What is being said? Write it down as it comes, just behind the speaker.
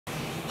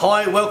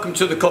Hi, welcome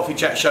to the Coffee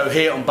Chat Show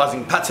here on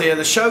Buzzin Pattaya,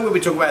 the show where we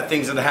talk about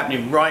things that are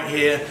happening right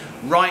here,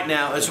 right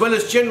now, as well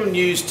as general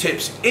news,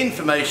 tips,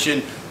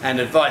 information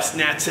and advice.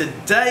 Now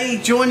today,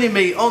 joining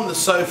me on the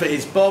sofa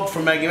is Bob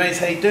from Maggie Mays.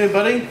 How you doing,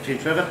 buddy? Hey,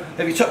 Trevor.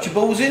 Have you tucked your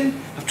balls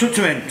in? I've tucked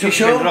them in. You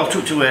sure? I've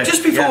tucked away.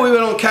 Just before we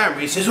went on camera,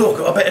 he says,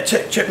 "Oh, I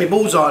better check my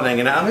balls aren't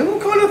hanging out." I mean,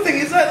 what kind of thing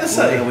is that to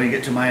say? Well, when you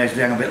get to my age,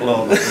 they hang a bit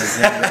low.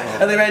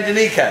 Are they around your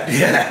kneecap?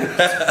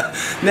 Yeah.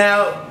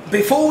 Now,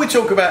 before we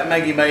talk about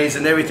Maggie Mays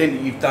and everything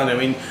that you've done, I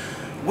mean,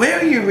 where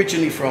are you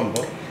originally from,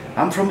 Bob?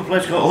 I'm from a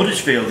place called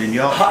Huddersfield in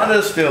Yorkshire.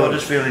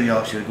 Huddersfield in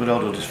Yorkshire, good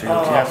old Huddersfield.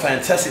 Oh, yeah.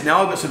 fantastic.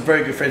 Now, I've got some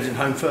very good friends in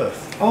Home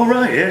Firth. Oh,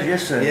 right,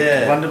 yes, sir.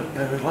 Yeah.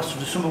 Last of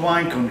the summer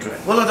wine country.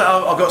 Well,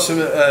 I've got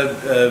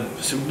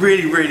some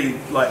really,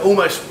 like,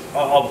 almost,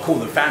 I'll call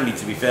them family,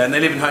 to be fair, and they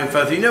live in Home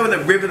Firth. You know the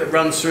river that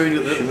runs through,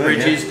 the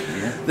bridges?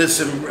 Yeah. There's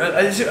some,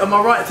 am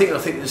I right? I think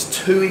there's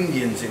 2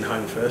 Indians in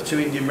Home Firth, 2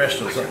 Indian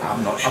restaurants.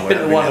 I'm not sure. I've been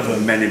to one of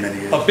them. Many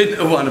years. I've been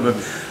to one of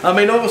them. I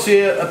mean,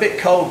 obviously a bit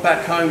cold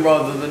back home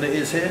rather than it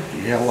is here.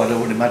 Yeah, well, I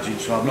would imagine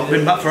so. I've not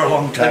been back for a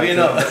long time. Have you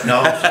not?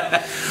 No.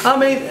 I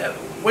mean,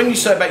 when you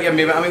say back, I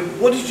mean,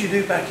 what did you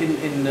do back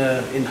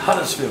in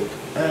Huddersfield?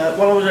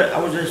 Well, I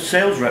was a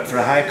sales rep for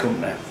a hire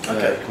company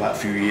for quite a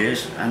few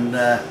years, and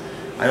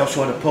I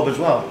also had a pub as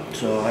well.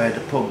 So I had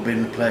a pub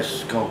in a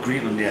place called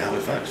Greenland near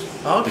Halifax,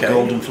 the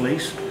Golden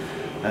Fleece,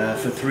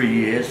 for 3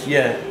 years.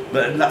 Yeah.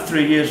 But in that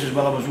 3 years as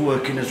well, I was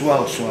working as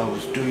well, so I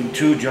was doing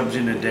 2 jobs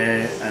in a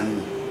day,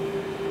 and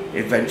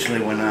eventually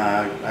when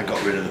I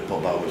got rid of the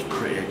pub, I was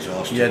pretty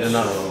exhausted. Yeah,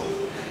 enough. So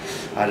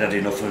I'd had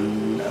enough,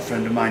 and a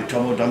friend of mine,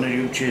 Tom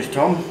O'Donoghue, cheers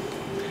Tom,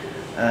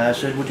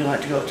 said, "Would you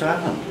like to go to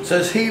Thailand?" So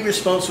is he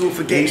responsible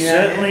for getting He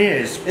certainly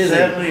is.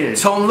 Certainly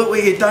is. Tom, look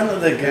what you've done to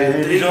the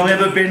good. He's only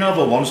ever been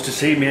over once to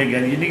see me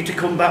again. You need to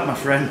come back, my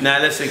friend. Now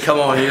listen, come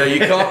on, you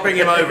can't bring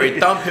him over here,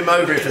 dump him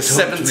over here for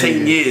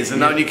 17 years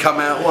and only come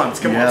out once.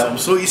 Come on, Tom,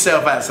 sort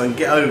yourself out, son,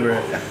 get over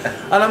it.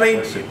 And I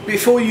mean,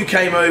 before you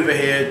came over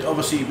here,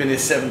 obviously you've been here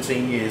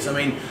 17 years. I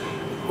mean,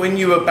 when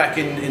you were back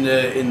in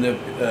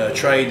the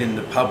trade, in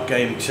the pub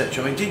game,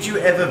 etc., I mean, did you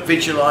ever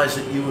visualise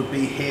that you would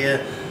be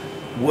here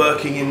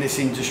working in this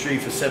industry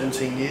for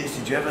 17 years?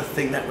 Did you ever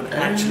think that would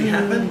actually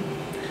happen?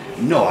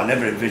 No, I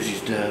never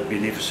envisaged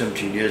being here for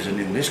 17 years and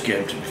in this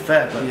game, to be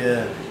fair, but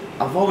yeah.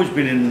 I've always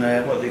been in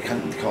what they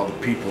call the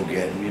people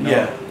game, you know.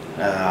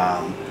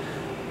 Yeah.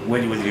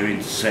 Whether you're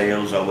in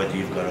sales or whether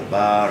you've got a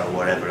bar or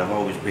whatever, I've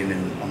always been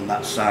on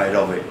that side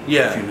of it,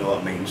 yeah. If you know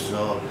what I mean.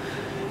 So,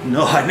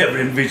 no, I never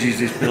envisaged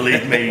this,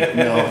 believe me.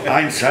 No,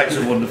 hindsight's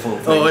a wonderful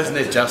thing. Oh, isn't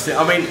it, Justin?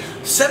 I mean,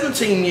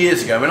 17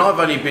 years ago, I mean, I've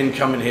only been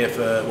coming here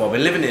for, well, I've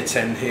been living here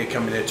 10, here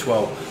coming here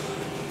 12.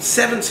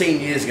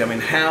 17 years ago, I mean,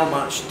 how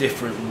much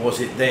different was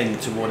it then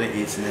to what it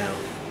is now?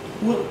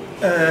 Well,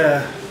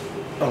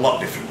 a lot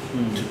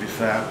different, to be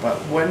fair. But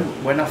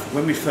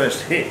when we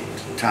first hit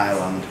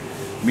Thailand,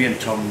 me and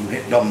Tom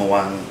hit Don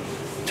Muang,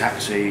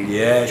 Taxi,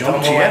 John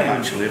TM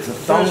actually.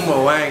 Don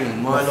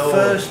Muang, my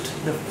lord.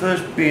 The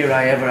first beer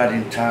I ever had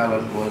in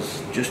Thailand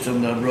was just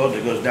on the road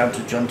that goes down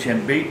to John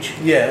TM Beach.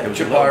 Yeah, there was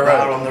a little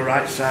bar on the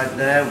right side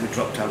there. We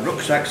dropped our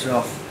rucksacks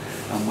off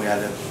and we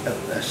had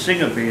a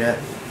Singer beer,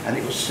 and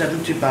it was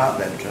 70 baht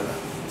then, Trevor.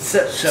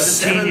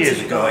 17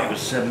 years ago, it was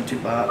 70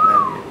 baht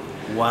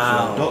then.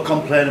 Wow. So don't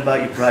complain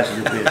about your prices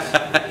of beers.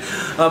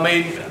 I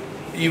mean,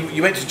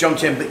 you went to John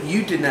TM, but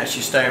you didn't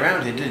actually stay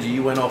around here, did you?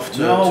 You went off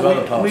to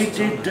other parts. We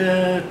did,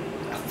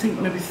 I think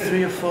maybe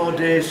 3 or 4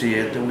 days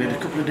here. We had a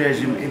couple of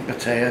days in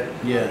Pattaya,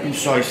 in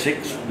Soy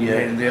 6,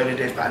 in the early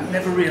days, but I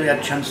never really had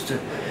a chance to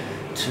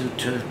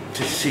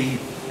see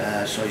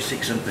Soy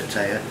 6 and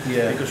Pattaya,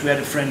 because we had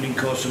a friend in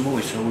Koh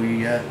Samui, so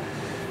we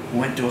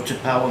went to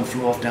Otapao and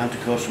flew off down to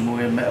Koh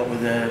Samui and met up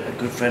with a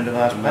good friend of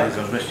ours, Mike,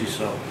 God rest his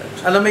soul.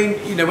 And I mean,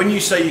 you know, when you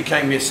say you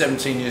came here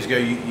 17 years ago,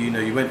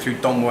 you went through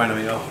Don Muang. I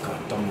mean, oh God,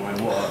 Don Muang,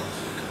 what?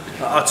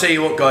 I'll tell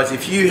you what, guys,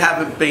 if you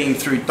haven't been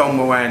through Don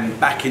Muang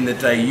back in the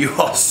day, you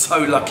are so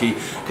lucky,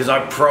 because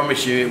I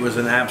promise you, it was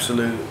an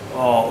absolute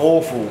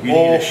awful. You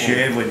need a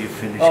shave when you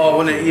finish. Oh,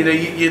 when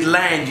you'd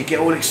land, you get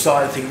all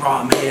excited, think,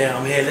 right,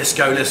 I'm here, let's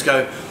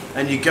go,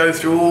 and you go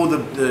through all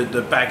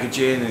the baggage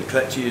in and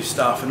collect your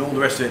stuff and all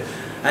the rest of it.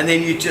 And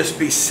then you'd just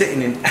be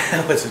sitting in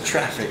hours of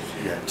traffic,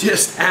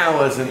 just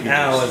hours and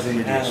hours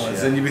and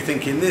hours, and you'd be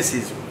thinking, this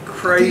is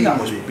crazy. I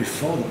think that was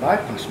before the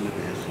bypass, maybe.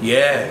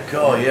 Yeah,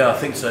 God, yeah, I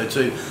think so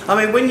too. I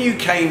mean, when you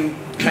came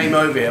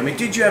over here, I mean,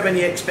 did you have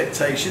any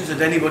expectations?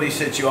 Had anybody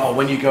said to you, oh,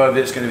 when you go over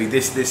there, it's going to be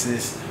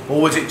this, or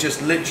was it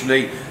just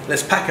literally,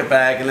 let's pack a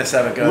bag and let's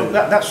have a go? Well,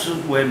 that's the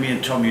way me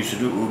and Tom used to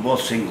do it. We were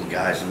both single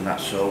guys, and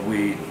that's so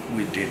we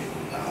did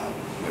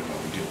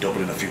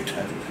Dublin a few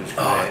times, which was great.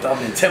 Oh,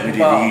 Dublin, Temple we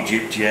Bar.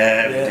 did Egypt,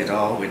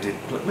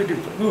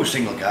 we were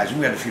single guys, and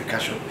we had a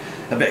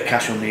bit of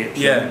cash on the hips,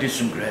 and we did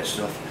some great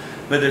stuff.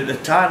 But the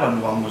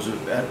Thailand one was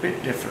a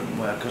bit different,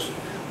 because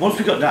once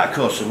we got down to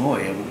Koh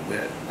Samui,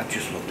 I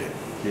just loved it.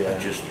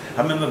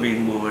 I remember we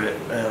were at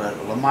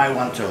Lamai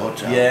Wanta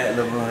Hotel. Yeah,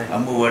 Lamai.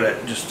 And we were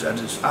just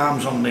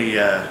arms on the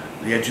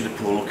edge of the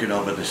pool, looking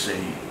over the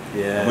sea.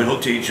 And we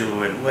looked at each other and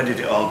went, where did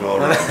it all go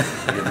wrong?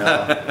 You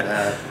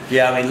know?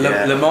 Yeah, I mean,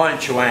 Le Mai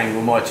and Chuang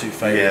were my two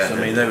favourites. I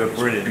mean, they were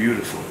brilliant.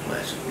 Beautiful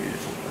places.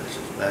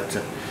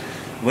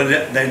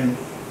 But then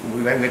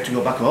we went to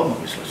go back home,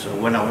 obviously. So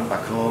when I went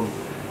back home,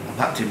 I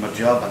packed in my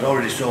job. I'd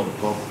already sold the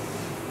pub.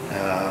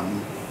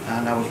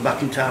 And I was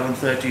back in Thailand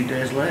 13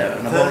 days later.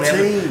 And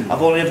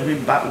I've only ever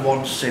been back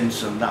once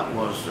since, and that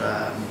was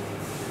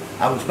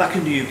I was back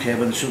in the UK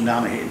when the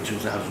tsunami hit in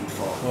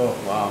 2004. Oh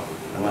wow!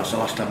 And that's the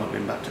last time I've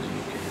been back to the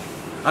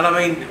UK. And I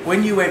mean,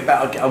 when you went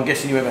back, I'm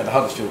guessing you went back to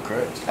Huddersfield,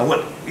 correct? I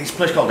went. It's a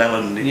place called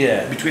Ellen.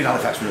 Between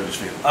Halifax and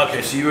Huddersfield.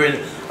 Okay, so you were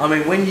in. I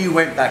mean, when you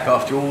went back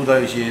after all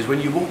those years, when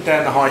you walked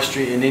down the high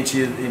street and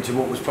into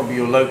what was probably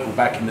your local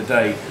back in the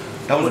day,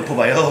 that was the pub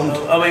I owned.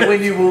 I mean,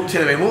 when you walked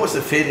in, I mean, what was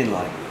the feeling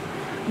like?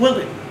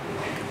 Well,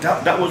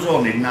 that was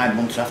only 9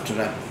 months after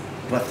I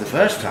left the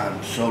first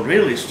time, so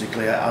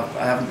realistically I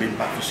haven't been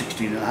back for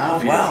 16 and a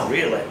half years,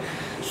 really.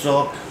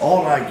 So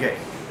all I get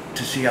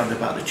to see out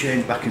about the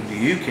change back in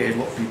the UK is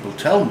what people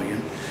tell me,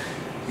 and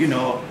you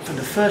know, for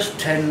the first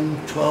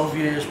 10, 12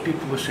 years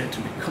people were saying to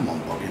me, come on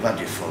Bob, you've had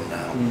your fun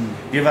now,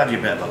 you've had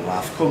your bit of a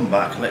laugh, come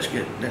back, let's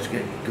get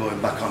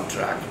going back on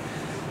track.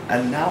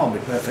 And now I'll be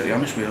perfectly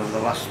honest with you, over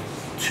the last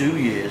 2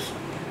 years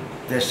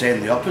they're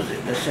saying the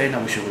opposite. They're saying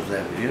I wish I was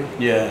there with you.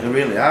 Yeah. They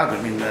really are. I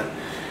mean, they're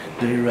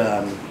you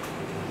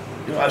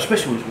know,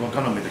 especially with what's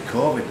gone on with the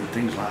COVID and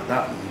things like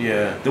that.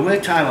 And the way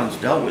Thailand's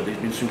dealt with it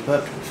has been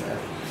superb, to be fair.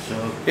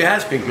 So it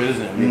has been good,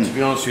 isn't it? I mean, to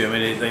be honest with you,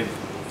 I mean,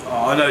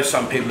 I know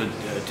some people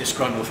are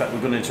disgruntled with the fact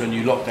we've gone into a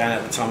new lockdown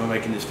at the time of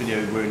making this video.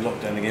 We're in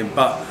lockdown again,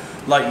 but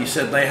like you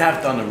said, they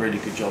have done a really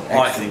good job.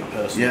 Excellent. I think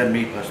personally. Yeah,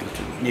 me personally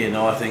too. Yeah,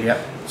 no, I think.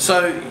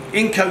 So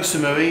in Koh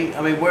Samui,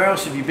 I mean, where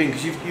else have you been?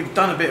 Because you've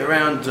done a bit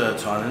around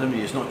Thailand, haven't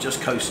you? It's not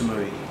just Koh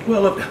Samui.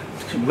 Well, look,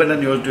 when I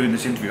knew I was doing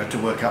this interview, I had to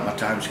work out my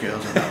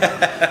timescales.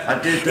 I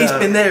did. He's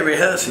been there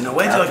rehearsing.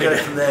 Where did I go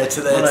from there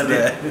to there to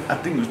there? I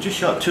think it was just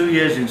short 2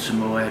 years in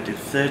Samoa. I did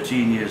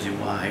 13 years in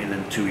Hua Hin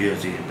and 2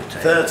 years in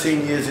Pattaya.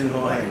 13 years in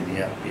Hua Hin.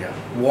 Yeah.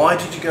 Why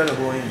did you go to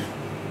Hua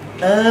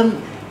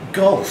Hin?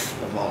 Golf,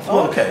 of all.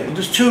 Oh, okay. Well,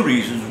 there's two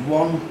reasons.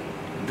 One,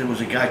 there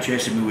was a guy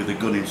chasing me with a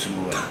gun in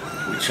Samoa,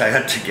 which I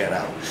had to get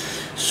out.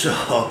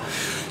 So,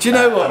 do you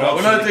know what?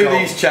 When I do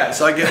these chats,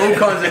 I get all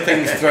kinds of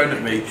things thrown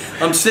at me.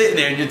 I'm sitting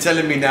here and you're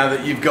telling me now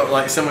that you've got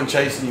like someone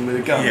chasing you with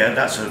a gun. Yeah,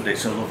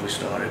 it's a lovely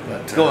story.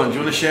 But go on, do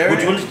you want to share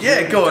it?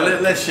 Yeah, go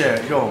on. Let's share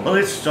it. Go on. Well,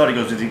 this story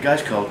goes. The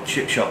guy's called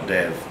Chip Shop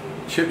Dave.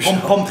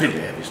 Pumpy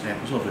Dave, his name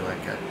was lovely,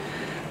 like that.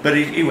 But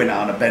he went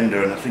out on a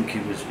bender, and I think he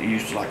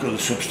used to like other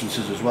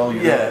substances as well,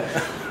 you know.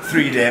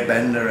 3-day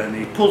bender, and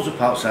he pulls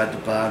up outside the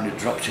bar and he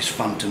drops his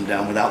Phantom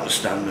down without the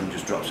stand and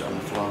just drops it on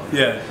the floor.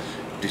 Yeah.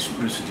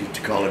 Proceeded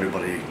to call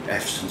everybody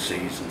F's and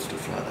C's and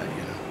stuff like that,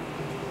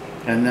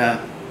 you know.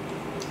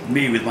 And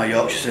me with my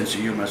Yorkshire sense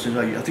of humour, I said,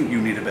 I think you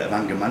need a bit of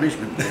anger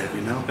management, Dave,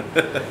 you know.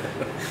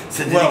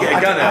 So did you get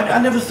a gun out? I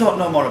never thought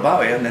no more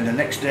about it, and then the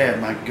next day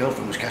my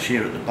girlfriend was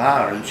cashier at the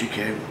bar, and she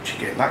came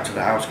back to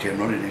the house, came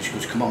running, and she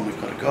goes, come on, we've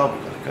got to go.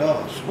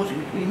 I said, what do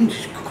you mean?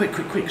 She said, quick.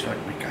 So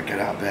I get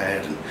out of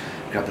bed and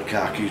grab the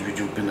car keys, we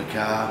jump in the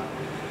car,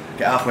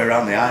 get halfway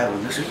around the aisle,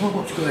 and I said, well,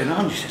 what's going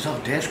on? She says, oh,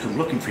 Dave's come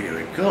looking for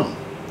your gun.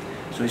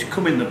 So he's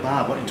come in the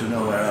bar wanting to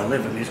know where I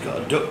live, and he's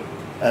got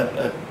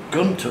a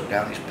gun tucked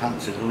down his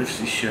pants, and he lifts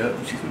his shirt,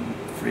 and she's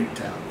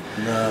freaked out.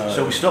 No.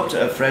 So we stopped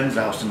at a friend's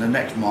house, and the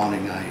next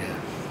morning I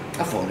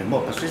phoned him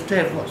up. I said,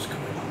 Dave, what's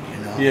going on,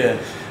 you know?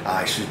 Yeah.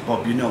 I said,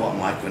 Bob, you know what I'm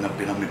like when I've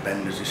been on my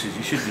benders. He says,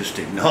 you should just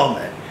ignore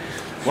me.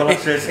 Well, I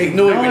said,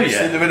 ignore you when you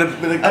sit there with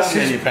a gun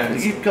down your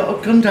pants. You've got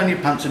a gun down your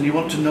pants and you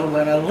want to know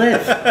where I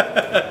live.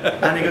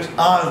 And he goes,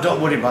 oh, don't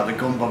worry about the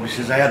gun, Bob. He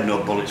says, I had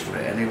no bullets for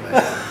it anyway.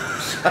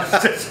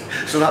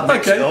 So that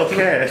makes it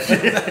okay.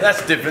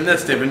 That's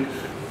different.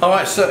 All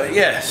right, so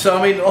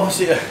I mean,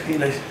 obviously, you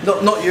know,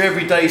 not your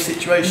everyday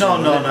situation.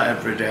 No, not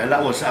every day.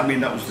 That was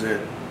the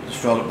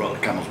straw that brought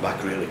the camel's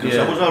back, really. Because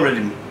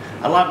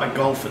I liked my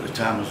golf at the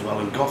time as well,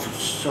 and golf was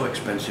so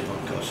expensive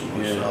on Koh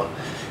Samui. So,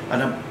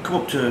 and I've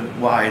come up to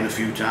Hua Hin a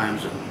few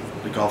times, and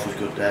the golf was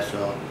good there.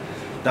 So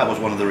that was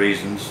one of the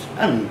reasons,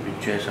 and been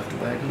chased after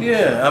Hua Hin.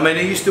 Yeah, I mean,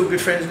 are you still good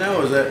friends now,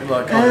 or is that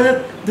like?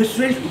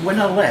 When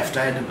I left,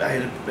 I had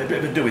a bit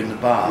of a do in the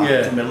bar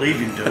for my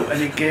leaving do, and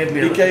he gave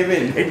me. He gave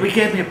in. He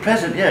gave me a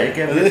present. Yeah, he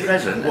gave me a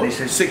present, and he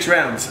said 6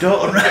 rounds.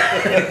 Don't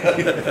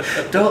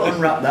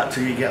unwrap that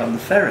till you get on the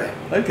ferry.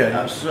 Okay.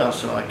 So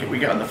we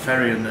get on the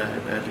ferry, and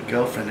the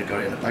girlfriend had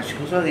got it in the bag. She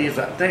goes, oh, here's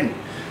that thing.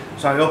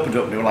 So I opened it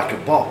up, and it was like a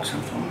box.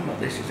 And I thought, oh, what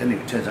this is?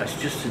 Anyway, it turns out it's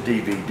just a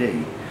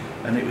DVD.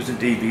 And it was a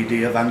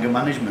DVD of Anger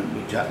Management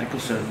with Jack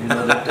Nicholson, you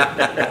know.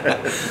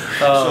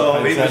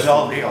 So it was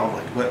all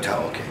worked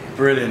out okay.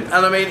 Brilliant.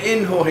 And I mean,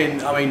 in Hua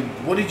Hin, I mean,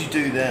 what did you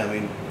do there? I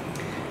mean,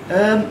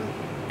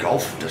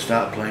 golf. To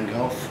start playing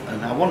golf,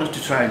 and I wanted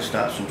to try and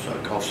start some sort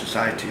of golf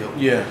society up.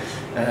 Yeah.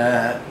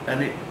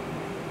 And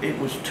it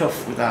was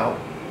tough without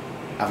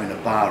having a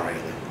bar,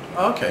 really.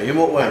 Okay. In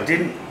what way? I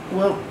didn't.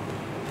 Well,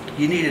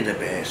 you needed a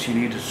base. You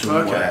needed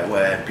somewhere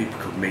where people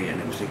could meet and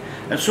everything.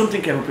 And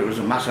something came up. It was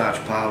a massage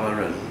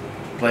parlour and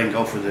playing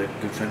golf with a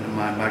good friend of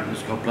mine,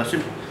 Magnus, God bless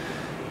him.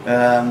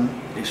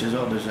 He says,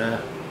 oh, there's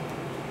a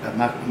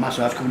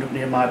massage coming up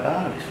near my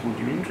bar. He said, would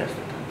you be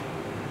interested?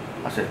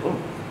 I said, oh,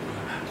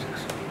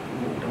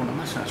 I want a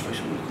massage for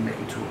you, we can make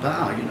it to a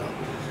bar, you know.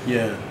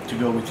 Yeah. To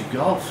go with your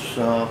golf.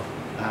 So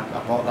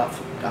I bought that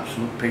for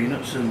absolute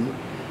peanuts, and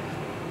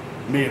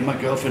me and my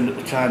girlfriend at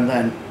the time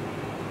then,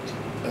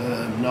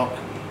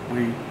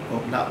 we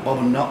opened that Bob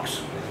and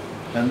Knox,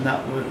 and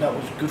that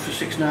was good for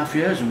 6.5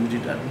 years, and we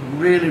did that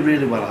really,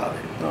 really well out of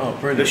it. Oh,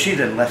 brilliant. But she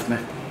then left me.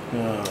 Oh,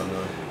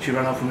 no. She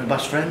ran off with my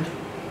best friend.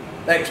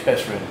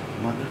 Ex-best friend.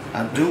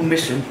 I do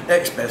miss him.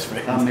 Ex-best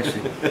friend. I miss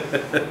him.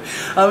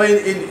 I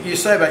mean, you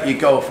say about your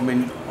golf. I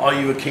mean, are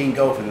you a keen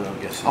golfer then, I'm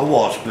guessing? I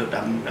was, but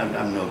I'm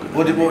no good.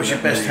 What was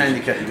your best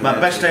handicap? My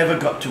best I ever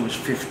got to was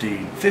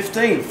 15.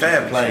 15,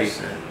 fair play.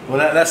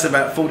 Well, that's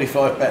about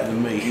 45 better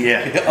than me.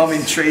 Yeah. I'm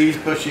in trees,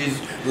 bushes,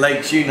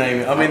 lakes, you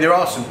name it. I mean, there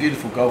are some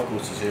beautiful golf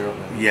courses here, aren't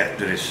there? Yeah,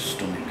 there is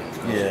stunning golf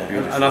courses.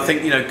 Yeah, and I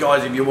think, you know,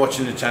 guys, if you're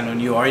watching the channel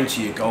and you are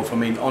into your golf, I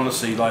mean,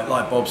 honestly, like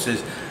Bob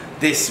says,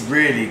 this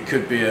really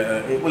could be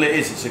well, it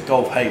is. It's a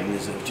golf haven,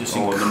 isn't it? Just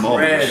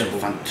incredible,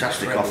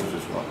 fantastic offers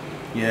as well.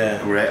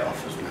 Yeah, great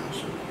offers now.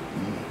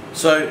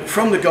 So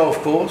from the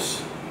golf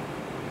course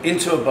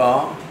into a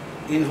bar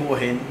in Hua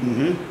Hin,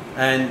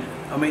 and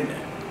I mean,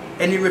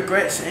 any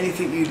regrets?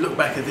 Anything you look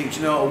back and think,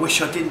 you know, I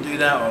wish I didn't do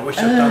that, or I wish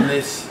I'd done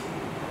this?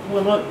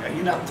 Well, look,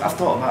 you know, I've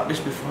thought about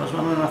this before as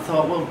well, and I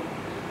thought, well,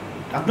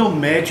 I've no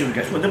major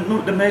regrets. Well,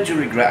 the major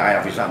regret I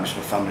have is that I miss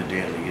my family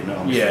dearly, you know.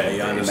 I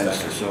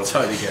understand. So,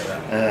 totally get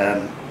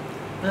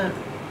that.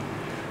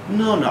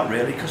 No, not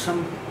really, because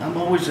I'm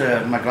always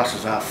my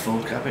glasses are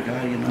full type of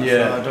guy, you know.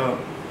 Yeah. So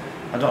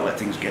I don't let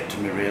things get to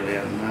me really,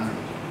 and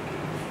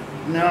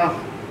no,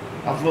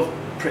 I've loved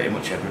pretty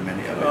much every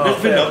minute of it.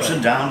 There's been ups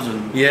and downs,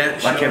 and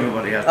like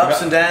everybody has.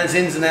 Ups and downs,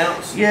 ins and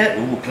outs. Yeah,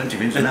 plenty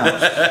of ins and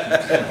outs.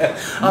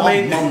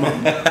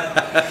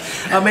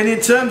 I mean, in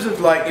terms of,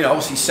 like, you know,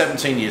 obviously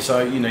 17 years, so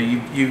you know,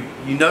 you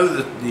know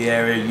the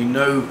area, you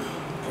know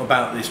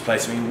about this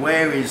place. I mean,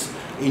 where is,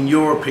 in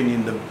your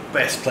opinion, the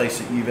best place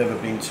that you've ever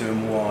been to,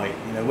 and why?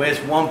 You know, where's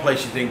one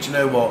place you think, you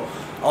know what,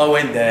 I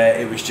went there,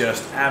 it was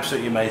just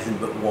absolutely amazing,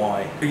 but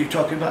why? Are you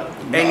talking about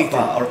anything?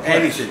 Or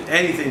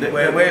Anything. The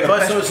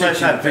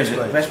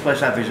best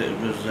place I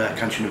visited was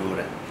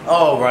Kanchanaburi.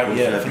 Oh right,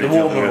 yeah, for the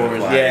war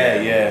memorials.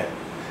 Yeah.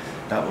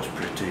 That was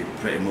pretty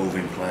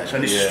moving place,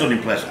 and it's a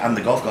stunning place, and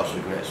the golf courses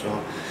are great.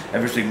 So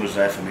everything was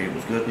there for me. It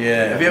was good.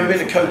 Yeah. Have you ever been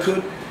to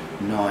Kokud?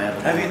 No, I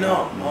haven't. Have you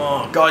not? No.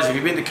 Oh, guys, if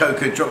you've been to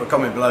Kokud, drop a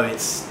comment below.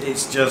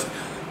 It's just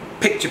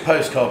picture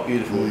postcard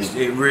beautiful.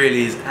 It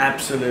really is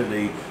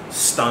absolutely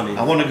stunning.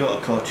 I want to go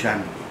to Koh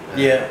Chang.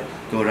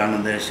 Go around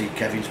and there see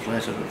Kevin's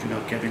place. I don't know if you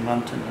know Kevin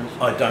Lantern is.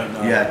 I don't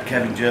know. Yeah,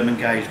 Kevin, German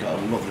guy. He's got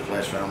a lovely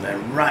place around there,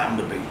 right on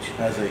the beach.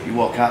 Has he? You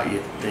walk out of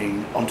your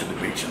thing onto the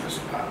beach, and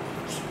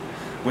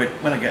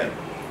when I get a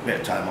bit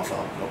of time off,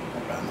 I'll go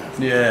around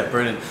there. Yeah,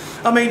 brilliant.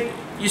 I mean,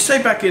 you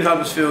say back in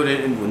Huddersfield,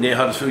 near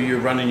Huddersfield, you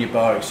were running your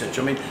bar,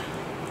 etc. I mean,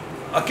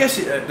 I guess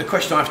the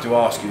question I have to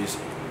ask you is,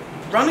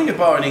 running a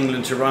bar in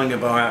England to running a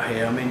bar out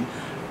here, I mean,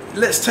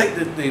 let's take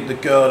the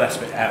girl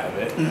aspect out of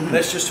it.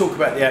 Let's just talk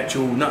about the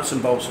actual nuts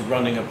and bolts of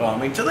running a bar. I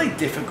mean, do they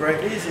differ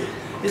greatly? Is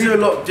there a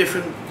lot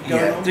different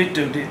going on? They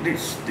do.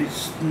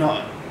 It's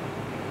not.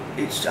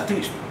 I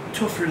think it's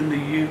tougher in the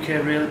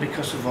UK really,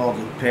 because of all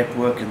the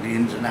paperwork and the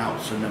ins and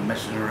outs and the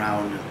messing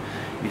around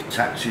and your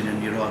taxing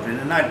and your ordering.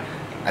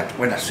 And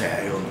when I say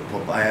I own the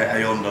pub,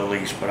 I own the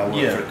lease, but I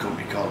work for a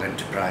company called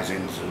Enterprise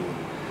Inns, who,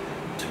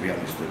 to be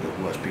honest, they're the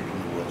worst people in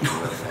the world to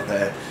work for.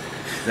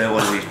 They're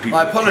one of these people.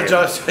 I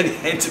apologise to any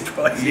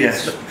enterprises.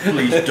 Yes,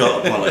 please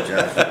don't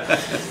apologise.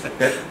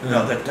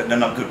 They're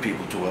not good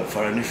people to work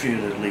for, and if you're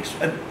at least,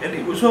 and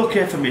it was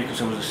okay for me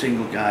because I was a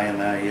single guy and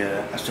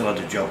I still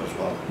had a job as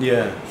well.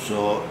 Yeah.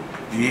 So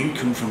the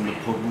income from the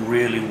pub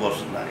really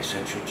wasn't that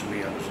essential to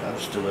me. I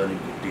was still earning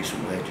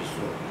decent wages.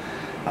 So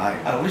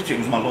I literally, it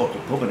was my local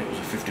pub, and it was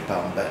a £50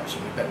 bet. So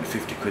they bet me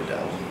 50 quid that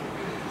I won.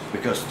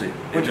 Because they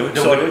were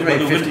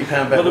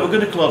going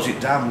to close it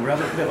down. We were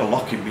having a bit of a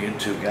lock-in, me and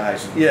two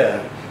guys. And,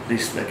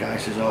 the guy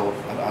says, "Oh,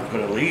 I've got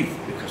to leave,"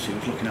 because he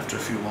was looking after a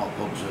few more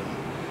pubs, and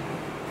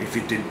if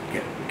he didn't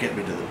get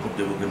rid of the pub,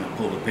 they were going to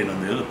pull the pin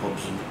on the other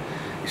pubs. And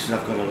he says,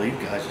 "I've got to leave,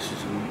 guys." He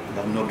says, "And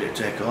I've nobody to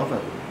take over."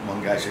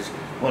 One guy says,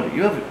 "Why don't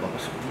you have it, Bob?" I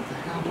said, "What the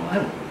hell do I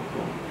want?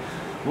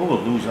 Well,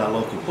 we'll lose our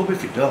local pub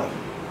if you don't."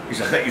 He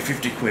said, "I bet you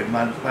 50 quid,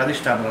 man." By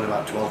this time I had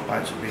about 12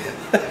 pints of beer.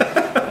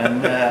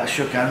 And I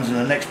shook hands, and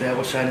the next day I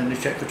was signing the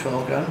cheque for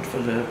 12 grand for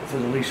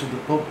the lease of the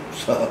pub.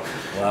 So,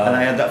 and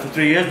I had that for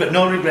 3 years, but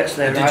no regrets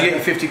there. Did you get your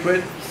 50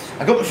 quid?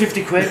 I got my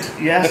 50 quid,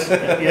 yes,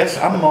 yes,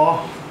 and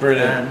more.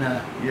 Brilliant.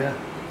 And,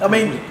 I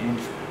mean,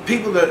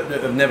 people that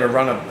have never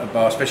run a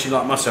bar, especially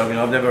like myself, you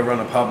know, I've never run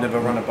a pub, never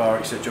run a bar,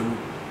 etc.,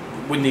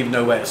 wouldn't even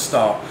know where to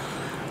start.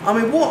 I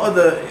mean, what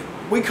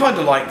we kind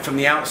of like from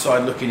the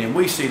outside looking in,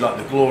 we see like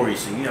the glory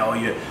scene. You know,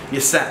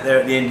 you're sat there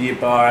at the end of your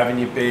bar having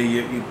your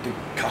beer. The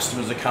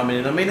customers are coming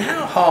in. I mean,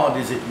 how hard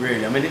is it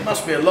really? I mean, it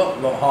must be a lot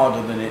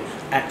harder than it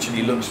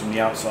actually looks from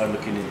the outside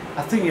looking in.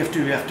 I think you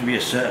have to be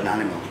a certain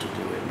animal to do it.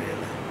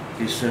 Really,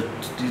 you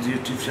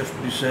have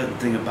to be a certain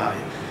thing about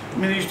it. I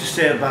mean, I used to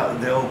say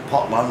about the old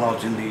pot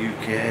landlords in the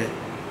UK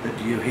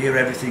that you hear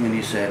everything and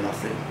you say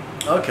nothing.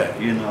 Okay.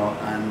 You know,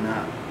 and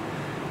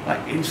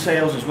like in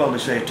sales as well, they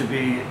say to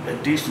be a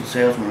decent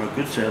salesman or a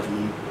good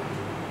salesman,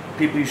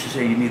 people used to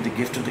say you need the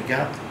gift of the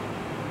gab.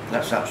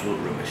 That's absolute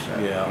rubbish.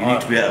 Yeah, you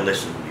need to be able to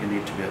listen. You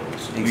need to be able to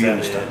listen. Exactly. You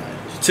understand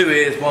that? 2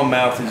 ears, 1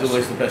 mouth is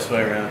always the best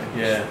way around.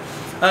 Yeah.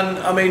 And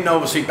I mean,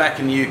 obviously, back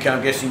in the UK,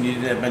 I'm guessing you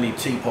didn't have many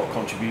teapot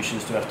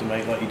contributions to have to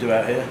make like you do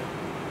out here.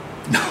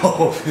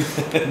 No,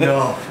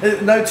 no.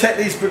 No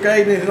Tetley's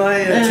Brigade, anything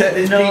like that?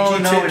 Tetley's PG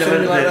tips,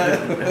 anything like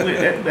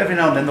that? Every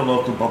now and then the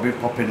local Bobby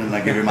pop in and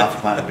I give him half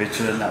a pint of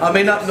bitter and that. I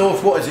mean, up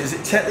north, what is it? Is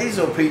it Tetley's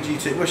or PG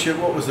tip?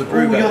 What was the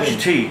brew? Yorkshire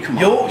tea, come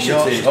on.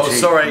 Yorkshire tea. Oh,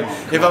 sorry.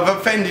 If on. I've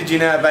offended you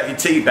now about your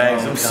tea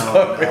bags, I'm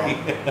sorry.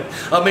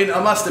 I mean, I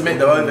must admit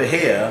though, over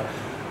here,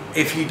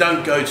 if you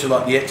don't go to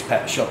like the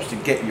expat shops to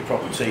get your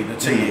proper tea, the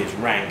tea is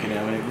rank, you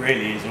know, and it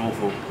really is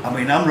awful. I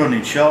mean, I'm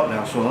running short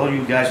now, so all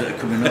you guys that are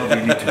coming over,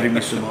 you need to bring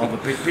me some more.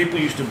 But people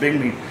used to bring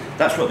me,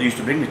 that's what they used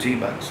to bring me, tea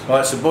bags.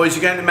 Right, so boys,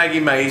 you're going to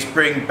Maggie Mays,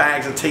 bring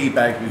bags of tea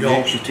bags with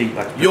Yorkshire tea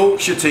bags.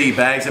 Yorkshire tea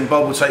bags, and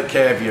Bob will take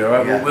care of you, all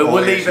right? Yeah. We'll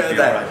leave it at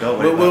that. Right,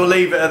 we'll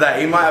leave it at that.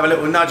 He might have a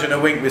little nudge and a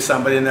wink with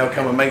somebody and they'll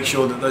come and make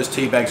sure that those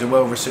tea bags are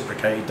well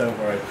reciprocated, don't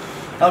worry.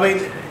 I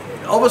mean,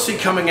 obviously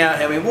coming out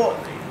here, I mean,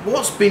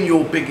 what's been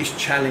your biggest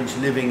challenge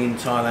living in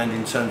Thailand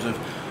in terms of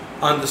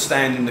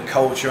understanding the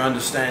culture,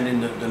 understanding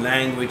the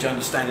language,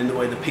 understanding the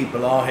way the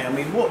people are here? I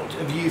mean, what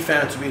have you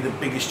found to be the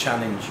biggest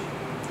challenge?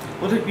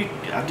 Well, you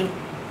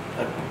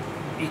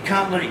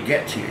can't let it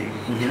get to you.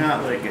 You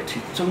can't let it get to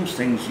you. Some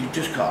things you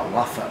just got to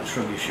laugh at and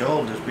shrug your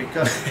shoulders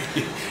because...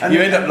 you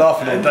end up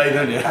laughing all day,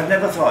 don't you? I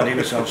never thought I'd hear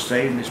myself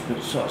saying this,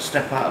 but sort of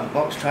step out of the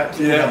box type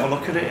thing, have a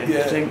look at it and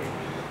think,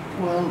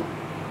 well,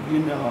 you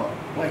know,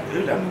 like,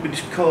 I mean, with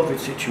this COVID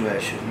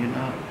situation, you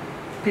know,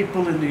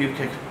 people in the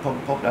UK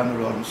pop down the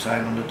road and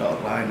sign on the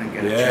dotted line and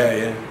get a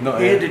check. Not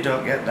here they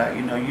don't get that,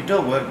 you know. You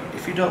don't work.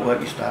 If you don't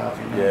work, you starve,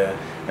 you know. Yeah.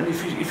 And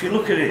if you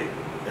look at it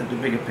at the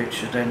bigger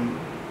picture, then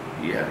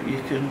you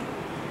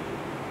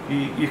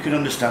can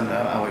understand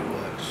how it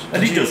works,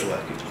 and it does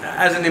work.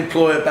 As an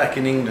employer back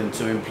in England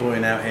to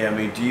employing out here, I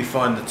mean, do you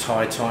find the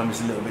Thai time is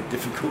a little bit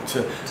difficult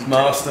to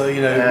master?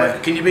 You know,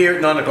 can you be here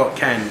at 9 o'clock?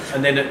 Can,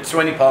 and then at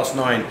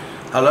 9:20.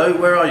 Hello,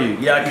 where are you?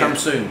 Yeah, I come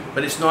soon.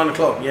 But it's 9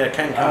 o'clock. Yeah,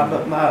 can come.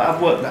 But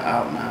I've worked that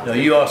out now. No,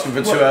 you asked them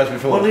for 2 hours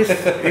before. Well,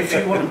 if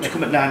you want them to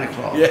come at 9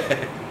 o'clock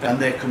and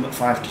they come at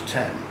 5 to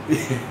 10,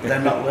 they're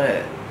not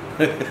late.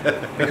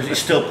 Because it's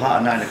still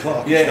part of 9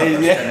 o'clock.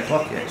 It's 10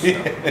 o'clock yet. So.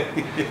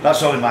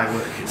 That's all in my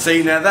work.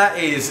 See, now that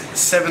is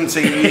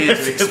 17 years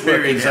of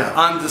experience of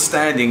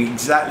understanding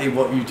exactly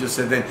what you just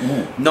said then.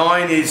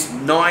 9 is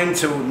 9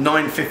 till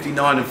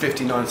 9:59 and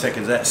 59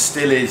 seconds. That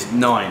still is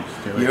 9.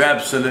 You're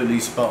absolutely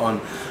spot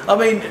on. I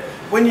mean,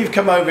 when you've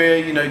come over here,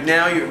 you know,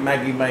 now you're at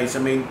Maggie Mays. I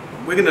mean,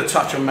 we're going to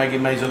touch on Maggie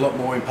Mays a lot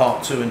more in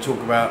part 2 and talk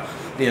about,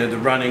 you know, the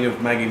running of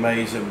Maggie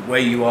Mays and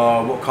where you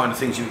are, what kind of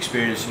things you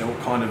experience, you know,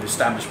 what kind of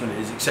establishment it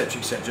is, etc.,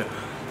 etc.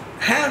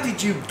 How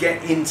did you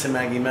get into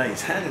Maggie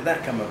Mays? How did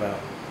that come about?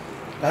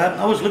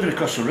 I was living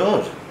across the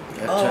road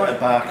at a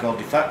bar called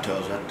De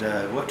Facto's. I'd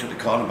worked at the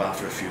corner bar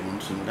for a few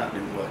months and that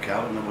didn't work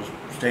out, and I was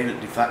staying at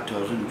De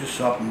Facto's and just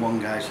saw and one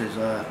guy says,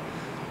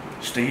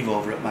 Steve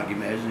over at Maggie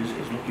Mays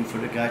is looking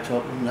for a guy to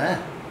open there.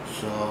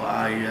 So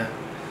I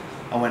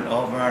went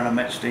over and I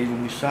met Steve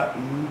and we sat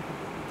and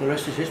the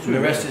rest is history. The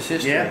rest is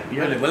history. Yeah.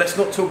 Really. Well, let's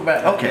not talk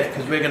about that yet,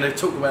 because we're going to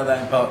talk about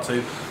that in part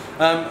 2.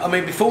 I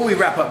mean, before we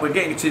wrap up, we're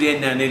getting to the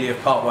end now nearly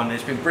of part 1.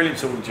 It's been brilliant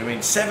talking to you. I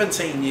mean,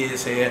 17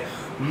 years here.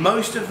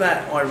 Most of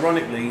that,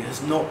 ironically, has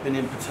not been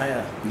in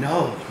Pattaya.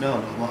 No.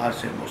 Well, I'd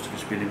say most of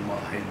it's been in Hua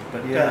Hin.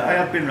 But I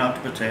have been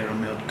around to Pattaya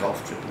on the odd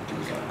golf trip and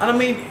things like that. And I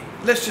mean,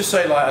 let's just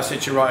say, like I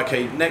said to you, right,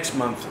 okay, next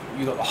month,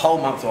 you've got the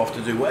whole month off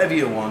to do whatever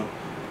you want.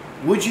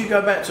 Would you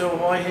go back to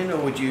Hua Hin,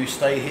 or would you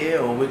stay here,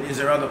 or is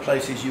there other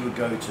places you would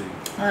go to?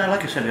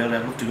 Like I said earlier,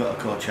 I'd love to go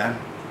to Koh Chang.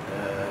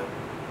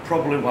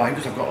 Probably Hua Hin,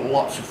 because I've got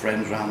lots of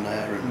friends around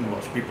there and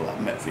lots of people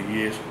I've met for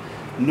years,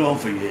 known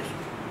for years.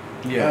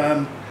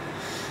 Yeah.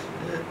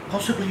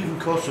 Possibly even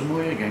Koh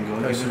Samui again,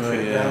 going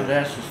down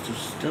there. So there's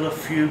still a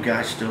few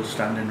guys still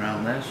standing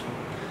around there. So.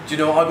 Do you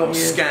know what I got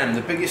scammed?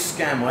 The biggest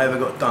scam I ever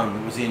got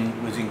done was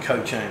in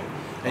Koh Chang.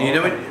 And you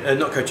know when,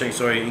 not Koh Chang,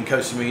 sorry, in Koh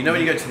Samui. You know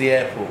when you go to the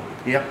airport?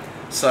 Yep.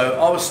 So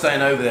I was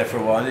staying over there for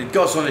a while, and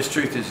God's honest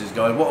truth is, this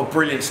guy, what a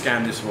brilliant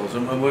scam this was,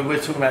 and we're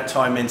talking about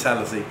Thai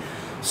mentality.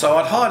 So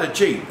I'd hired a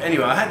Jeep.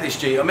 Anyway, I had this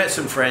Jeep, I met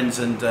some friends,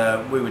 and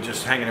we were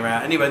just hanging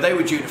around. Anyway, they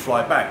were due to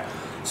fly back.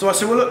 So I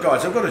said, well look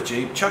guys, I've got a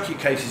Jeep, chuck your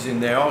cases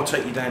in there, I'll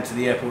take you down to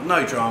the airport,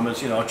 no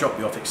dramas, you know, I'll drop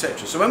you off,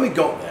 etc. So when we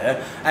got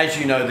there, as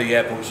you know, the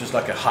airport was just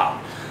like a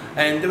hut.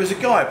 And there was a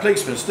guy, a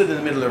policeman, stood in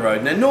the middle of the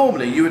road. Now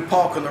normally you would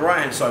park on the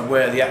right hand side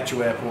where the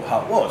actual airport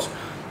hut was.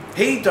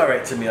 He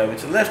directed me over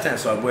to the left hand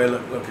side where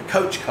look a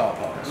coach car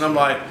park, and I'm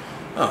like,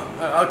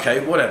 oh,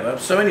 okay, whatever.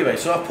 So anyway,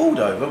 so I pulled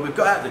over, we've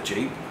got out the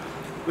Jeep,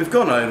 we've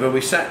gone over,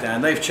 we sat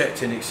down, they've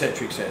checked in,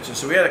 etc, etc.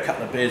 So we had a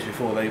couple of beers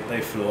before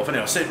they flew off.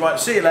 Anyway, I said, right,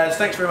 see you lads,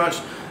 thanks very much,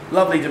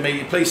 lovely to meet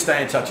you, please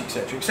stay in touch,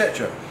 etc,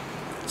 etc.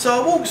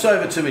 So I walks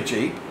over to my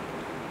Jeep,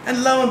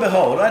 and lo and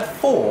behold, I had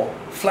 4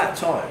 flat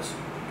tyres.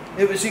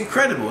 It was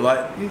incredible,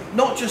 like,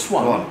 not just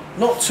one,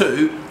 not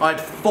 2, I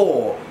had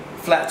 4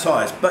 flat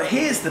tyres. But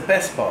here's the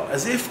best part,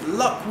 as if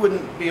luck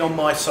wouldn't be on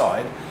my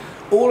side,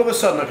 all of a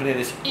sudden I can hear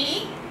this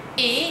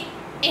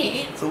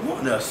so what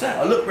on earth's that?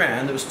 I looked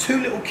round, there was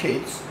 2 little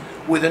kids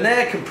with an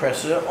air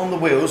compressor on the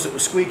wheels that were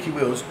squeaky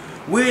wheels,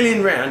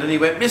 wheeling round, and he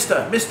went,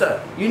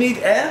 Mister, you need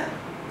air?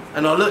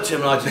 And I looked at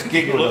him and I just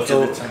giggled. I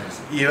thought,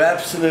 you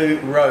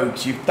absolute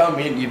rogues, you've done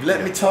me in, you've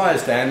let me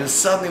tyres down, and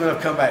suddenly when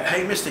I've come back,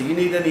 hey mister, you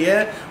need any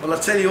air? Well, I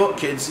tell you what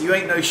kids, you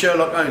ain't no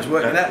Sherlock Holmes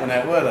working that one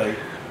out, were they?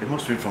 It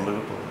must have been from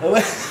Liverpool.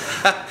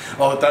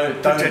 Oh,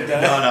 don't.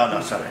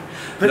 No, sorry.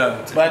 But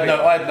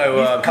no, I had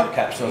no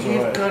hubcaps. So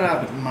you've got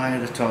to admire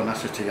the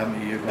tenacity,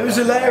 haven't you? It was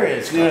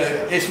hilarious. You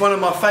know, it's one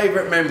of my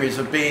favourite memories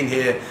of being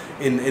here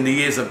in the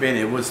years I've been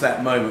here. Was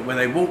that moment when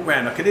they walked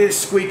round. I could hear a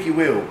squeaky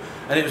wheel,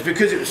 and it was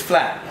because it was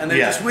flat, and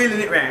they're just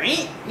wheeling it round.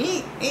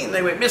 And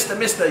they went,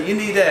 Mister, you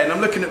need air. And I'm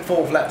looking at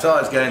 4 flat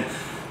tyres, going,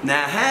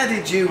 now how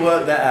did you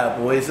work that out,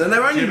 boys? And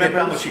they're only. Do you remember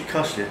how much it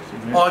cost you?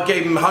 I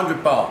gave them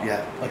 100 baht.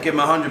 Yeah. I gave them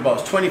 100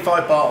 baht.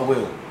 25 baht a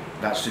wheel.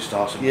 That's just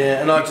awesome.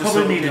 Yeah, and I just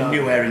probably needed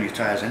new air in your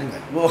tyres anyway.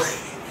 Well,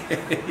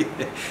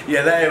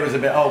 yeah, that air was a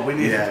bit old. We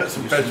need to put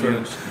some petrol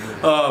in.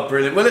 Oh,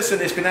 brilliant. Well, listen,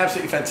 it's been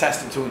absolutely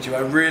fantastic talking to you.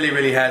 It really,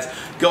 really has.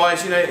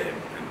 Guys, you know,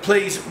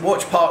 please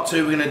watch part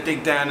 2. We're going to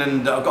dig down,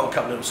 and I've got a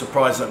couple of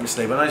surprises up my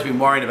sleeve. I know he's been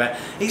worrying about.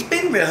 He's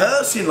been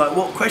rehearsing, like,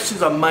 what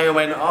questions I may or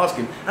may not ask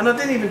him. And I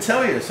didn't even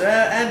tell you. So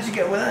how did you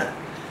get on with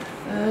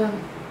that?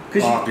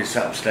 I've been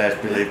sat upstairs,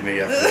 believe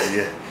me,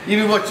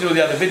 You've been watching all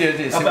the other videos,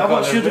 didn't you? I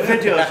watch the other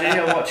videos,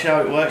 I watch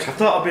how it works. I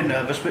thought I'd been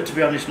nervous, but to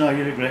be honest, no,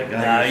 you're a great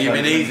guy. No, you've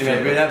been easy,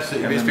 mate.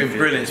 It's been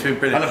brilliant. It's been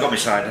brilliant. And I've got my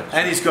cider.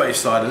 And he's got his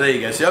cider. There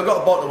you go. See, I've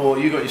got a bottle of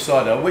water. You got your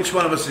cider. Which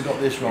one of us has got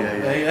this wrong?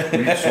 Yeah. We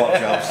need to swap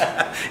jobs.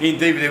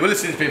 Indeed, we do. Well,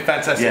 listen, it's been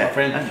fantastic, my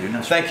friend. And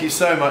you, thank you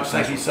so much.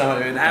 Thank you so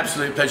much. An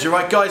absolute pleasure.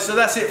 Right, guys. So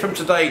that's it from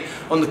today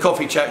on the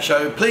Coffee Chat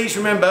Show. Please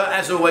remember,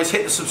 as always,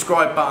 hit the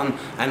subscribe button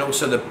and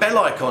also the bell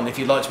icon if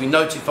you'd like to be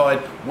notified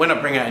when I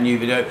bring out a new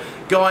video.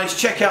 Guys,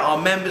 check out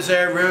our members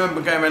area. Remember,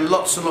 we're going around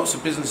lots and lots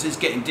of businesses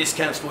getting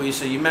discounts for you,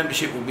 so your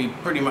membership will be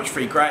pretty much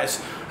free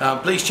gratis.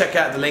 Please check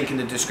out the link in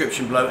the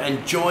description below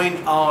and join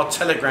our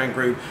Telegram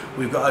group.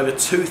 We've got over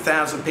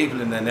 2,000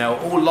 people in there now,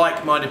 all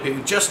like-minded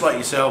people just like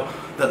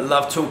yourself that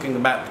love talking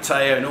about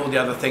Pattaya and all the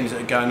other things that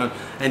are going on.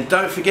 And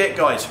don't forget,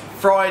 guys,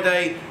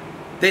 Friday,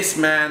 this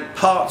man,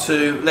 part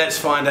 2, let's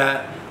find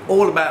out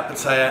all about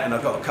Pattaya, and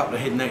I've got a couple of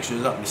hidden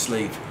extras up my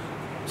sleeve.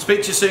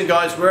 Speak to you soon,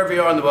 guys, wherever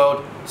you are in the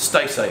world.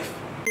 Stay safe.